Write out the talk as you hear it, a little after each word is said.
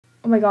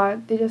Oh my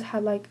god, they just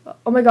had like,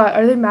 oh my god,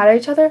 are they mad at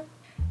each other?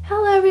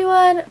 Hello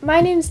everyone, my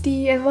name's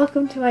Dee and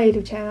welcome to my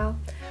YouTube channel.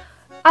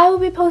 I will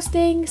be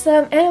posting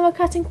some Animal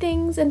Crossing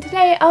things and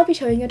today I'll be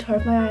showing a tour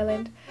of my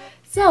island.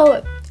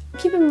 So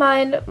keep in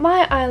mind,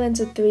 my island's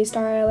a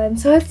 3-star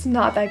island, so it's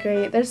not that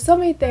great. There's so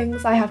many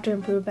things I have to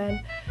improve in.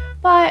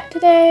 But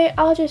today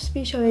I'll just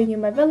be showing you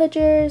my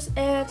villagers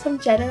and some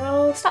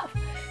general stuff.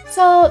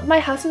 So my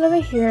house is over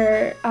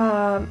here,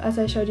 as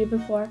I showed you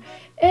before.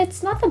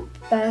 It's not the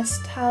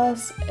best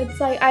house.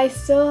 It's like I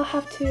still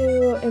have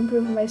to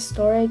improve my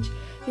storage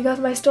because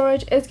my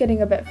storage is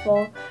getting a bit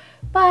full.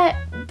 But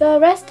the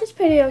rest is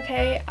pretty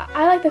okay.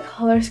 I like the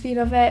color scheme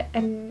of it,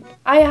 and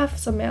I have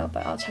some mail,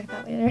 but I'll check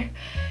that later.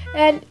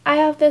 And I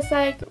have this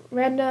like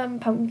random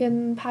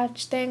pumpkin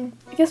patch thing.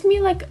 It gives me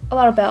like a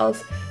lot of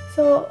bells,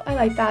 so I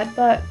like that,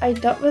 but I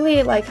don't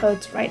really like how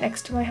it's right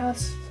next to my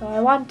house, so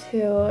I want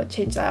to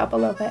change that up a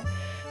little bit.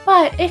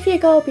 But if you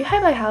go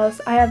behind my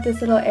house, I have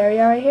this little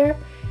area right here,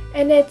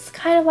 and it's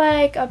kind of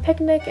like a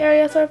picnic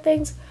area sort of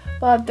things,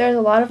 but there's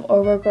a lot of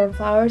overgrown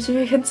flowers, as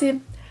you can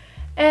see.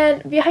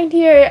 And behind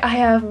here, I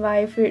have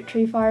my fruit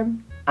tree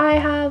farm. I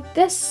have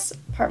this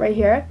part right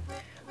here,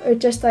 it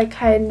just like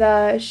kind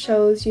of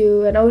shows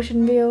you an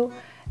ocean view,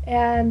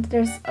 and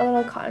there's a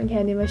little cotton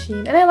candy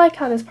machine, and I like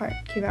how this part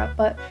came out,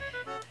 but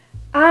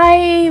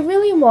I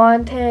really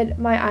wanted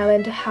my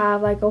island to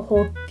have like a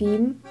whole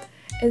theme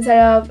instead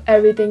of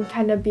everything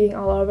kind of being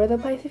all over the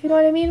place, if you know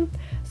what I mean.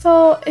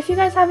 So if you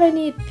guys have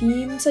any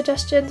theme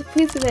suggestions,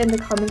 please leave it in the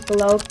comments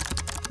below.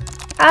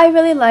 I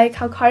really like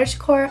how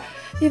cottagecore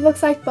theme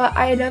looks like, but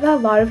I know that a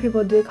lot of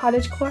people do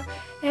cottagecore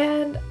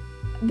and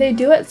they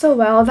do it so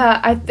well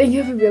that I think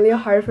it would be really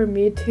hard for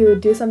me to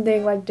do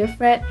something like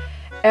different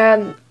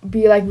and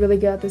be like really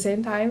good at the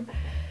same time.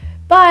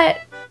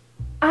 But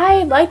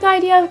I like the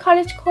idea of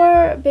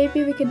cottagecore.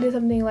 Maybe we can do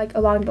something like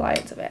along the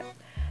lines of it.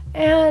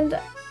 And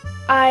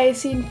I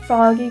seen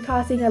Froggy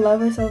Crossing. I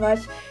love her so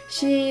much.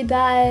 She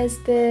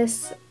does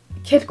this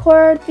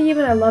kidcore theme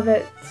and I love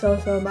it so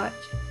much.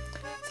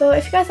 So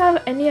if you guys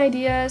have any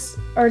ideas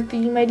or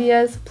theme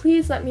ideas,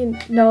 please let me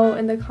know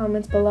in the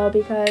comments below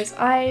because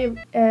I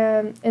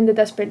am in the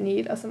desperate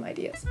need of some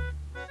ideas.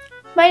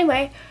 But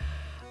anyway,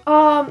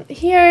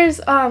 here's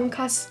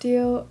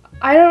Castillo.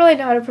 I don't really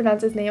know how to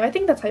pronounce his name. I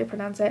think that's how you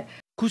pronounce it.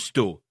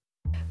 Custo.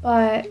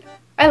 But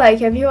I like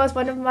him. He was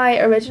one of my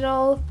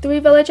original 3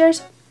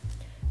 villagers.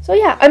 So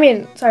yeah,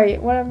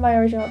 one of my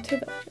original 2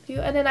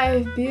 villagers. And then I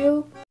have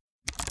Bo.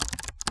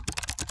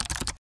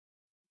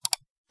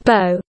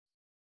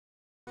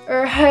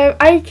 Or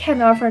I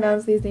cannot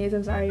pronounce these names,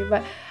 I'm sorry,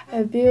 but I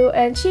have Boo,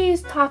 and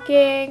she's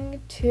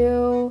talking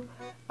to,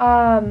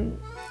 oh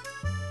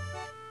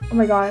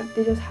my god,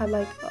 they just had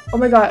like, oh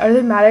my god, are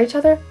they mad at each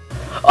other?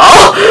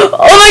 Oh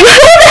my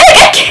god,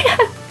 I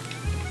can't!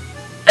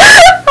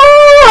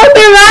 Oh,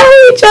 they're mad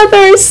at each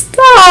other,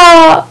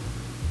 stop!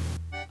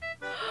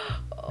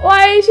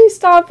 Why is she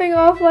stomping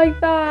off like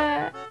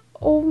that?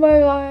 Oh my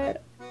god.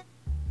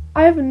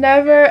 I've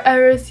never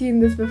ever seen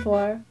this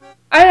before.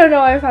 I don't know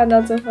why I found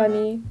that so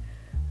funny.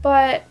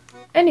 But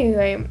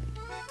anyway,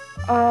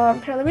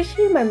 here, let me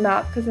show you my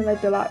map because it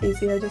might be a lot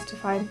easier just to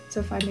find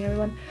me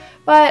everyone.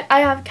 But I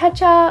have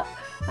Ketchup,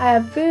 I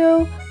have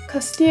Boo,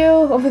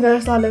 Castillo, oh my god,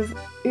 there's a lot of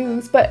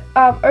oohs, but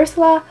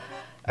Ursula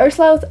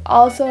was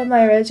also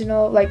my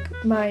original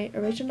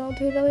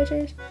 2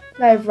 villagers.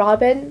 And I have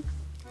Robin,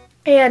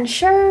 and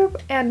Sherb,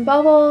 and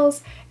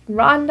Bubbles, and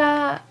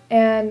Rhonda,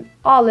 and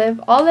Olive.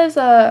 Olive's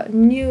a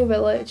new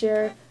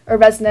villager, or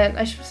resident,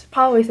 I should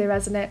probably say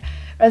resident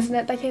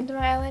that came to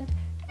my island,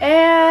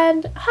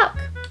 and Huck.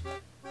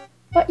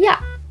 But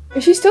yeah,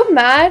 is she still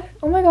mad?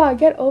 Oh my god,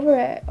 get over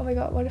it. Oh my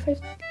god, what if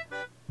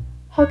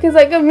Huck is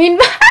like a mean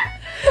man?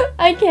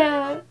 I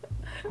can't.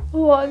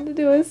 All I want to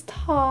do is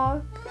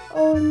talk.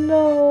 Oh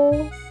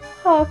no.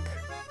 Huck,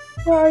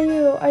 where are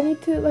you? I need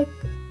to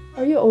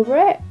are you over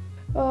it?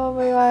 Oh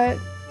my god.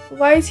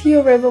 Why is he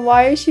over it, but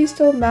why is she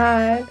still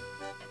mad?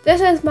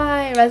 This is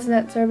my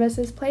resident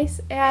services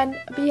place, and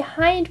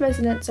behind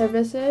resident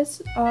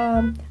services,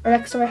 or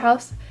next to my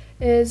house,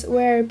 is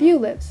where Bew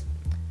lives.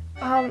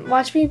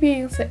 Watch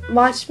me say,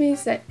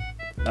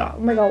 oh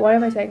my god, what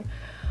am I saying?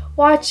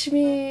 Watch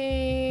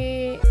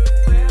me,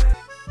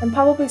 I'm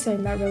probably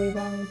saying that really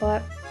wrong,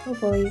 but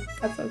hopefully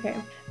that's okay.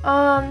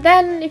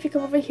 Then if you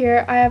come over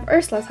here, I have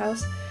Ursula's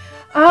house.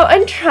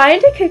 I'm trying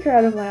to kick her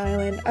out of my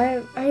island.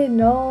 I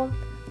know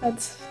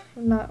that's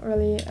not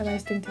really a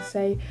nice thing to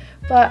say,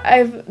 but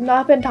I've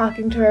not been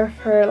talking to her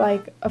for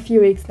like a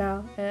few weeks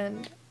now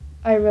and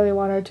I really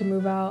want her to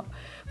move out.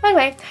 But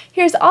anyway,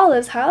 here's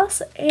Olive's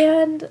house,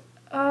 and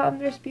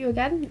there's Bew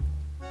again.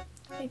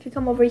 If you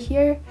come over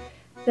here,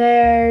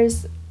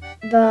 there's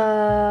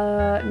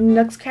the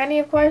Nook's Cranny,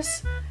 of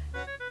course,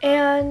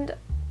 and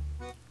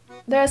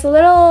there's a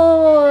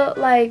little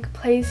like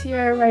place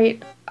here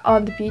right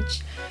on the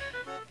beach.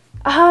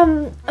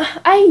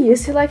 I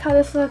used to like how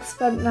this looks,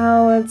 but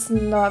now it's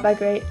not that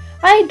great.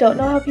 I don't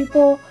know how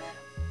people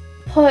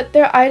put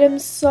their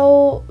items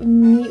so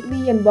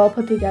neatly and well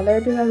put together,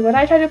 because when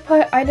I try to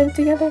put items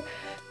together,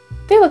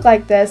 they look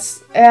like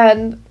this,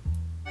 and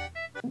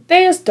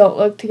they just don't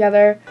look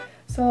together.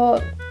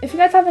 So if you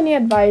guys have any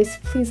advice,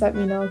 please let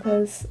me know,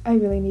 because I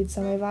really need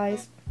some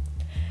advice.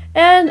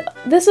 And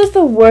this is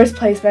the worst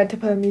placement to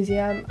put a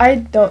museum. I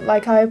don't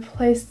like how I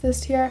placed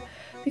this here,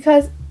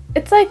 because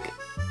it's like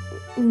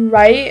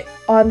right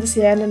on the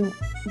sand and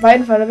right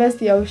in front of it is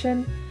the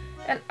ocean,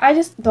 and I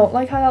just don't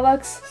like how that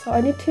looks, so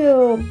I need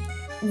to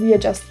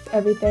readjust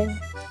everything.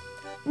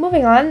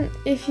 Moving on,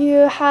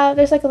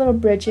 there's like a little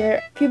bridge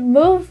here. If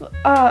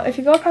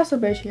you go across the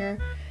bridge here,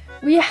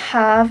 we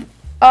have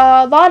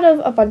a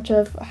bunch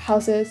of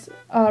houses,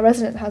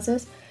 resident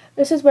houses.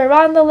 This is where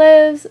Rhonda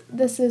lives,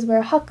 this is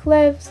where Huck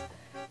lives,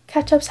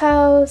 Ketchup's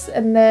house,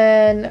 and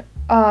then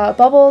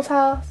Bubbles'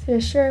 house,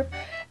 here's Sherp,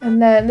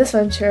 and then this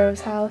one's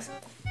Sherp's house.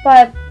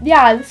 But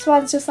yeah, this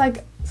one's just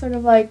like sort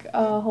of like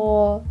a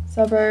whole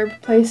suburb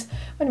place.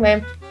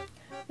 Anyway,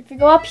 if you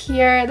go up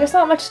here, there's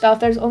not much stuff.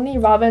 There's only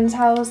Robin's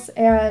house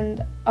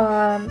and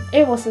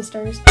Abel's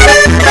sisters.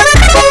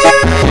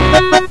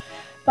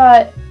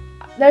 But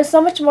there's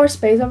so much more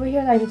space over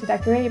here that I need to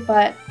decorate,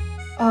 but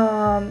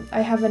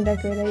I haven't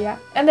decorated yet.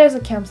 And there's a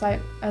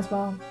campsite as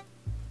well.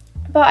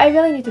 But I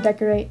really need to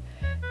decorate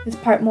this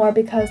part more,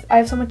 because I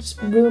have so much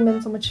room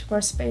and so much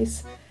more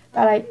space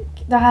that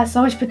has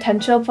so much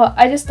potential, but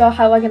I just don't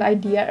have like an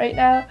idea right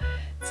now.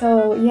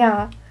 So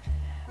yeah.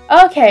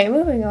 Okay,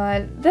 moving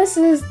on. This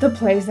is the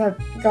place that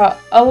got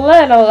a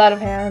little out of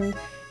hand.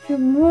 If you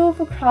move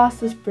across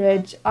this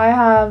bridge, I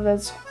have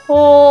this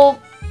whole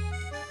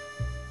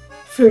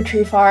fruit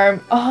tree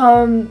farm.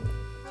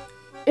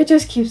 It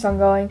just keeps on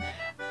going.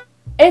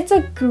 It's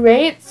a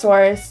great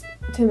source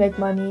to make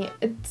money.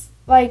 It's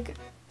like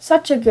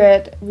such a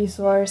good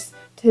resource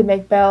to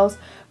make bells,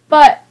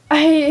 but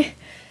I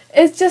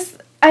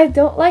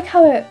don't like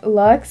how it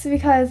looks,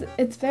 because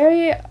it's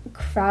very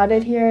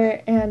crowded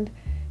here, and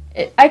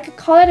I could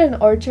call it an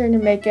orchard to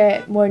make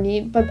it more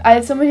neat, but I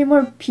have so many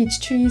more peach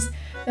trees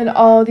than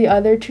all the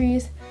other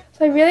trees.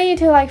 So I really need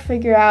to like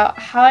figure out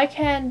how I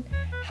can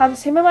have the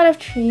same amount of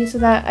trees so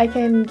that I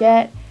can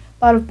get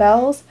a lot of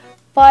bells,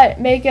 but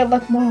make it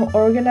look more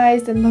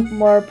organized and look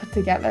more put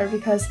together,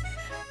 because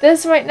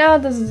this right now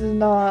does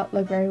not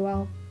look very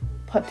well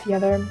put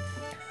together.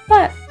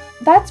 But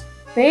that's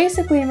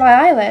basically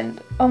my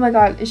island. Oh my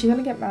god, is she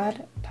gonna get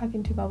mad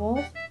talking to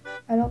Bubbles?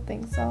 I don't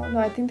think so. No,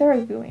 I think they're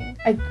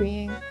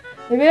agreeing.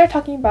 Maybe they're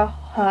talking about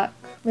Huck.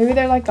 Maybe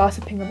they're like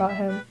gossiping about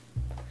him.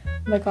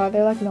 Oh my god,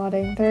 they're like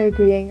nodding. They're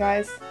agreeing,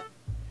 guys.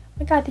 Oh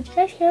my god, did you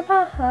guys hear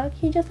about Huck?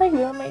 He just like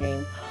ruined my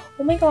dream.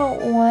 Oh my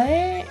god,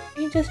 what?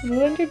 He just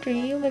ruined your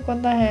dream? Like,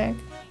 what the heck?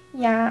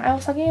 Yeah, I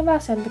was talking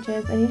about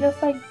sandwiches and he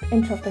just like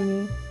interrupted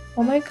me.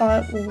 Oh my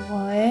god,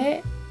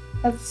 what?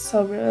 That's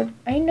so rude.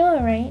 I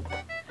know, right?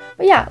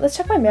 But yeah, let's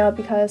check my mail,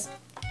 because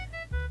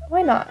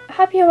why not?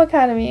 Happy Home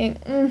Academy.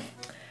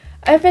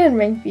 I've been in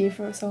rank B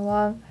for so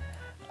long.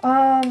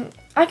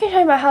 I can show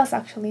you my house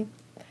actually.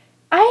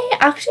 I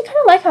actually kind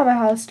of like how my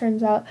house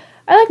turns out.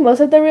 I like most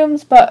of the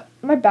rooms, but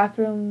my back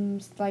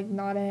room's like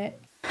not it.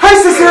 Hi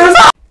sisters!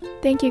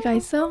 Thank you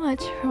guys so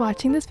much for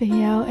watching this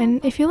video,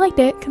 and if you liked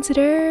it,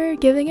 consider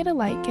giving it a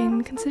like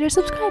and consider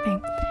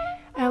subscribing.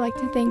 I'd like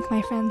to thank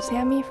my friend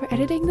Sammy for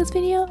editing this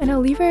video, and I'll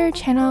leave her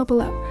channel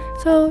below,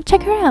 so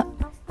check her out.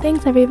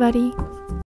 Thanks everybody!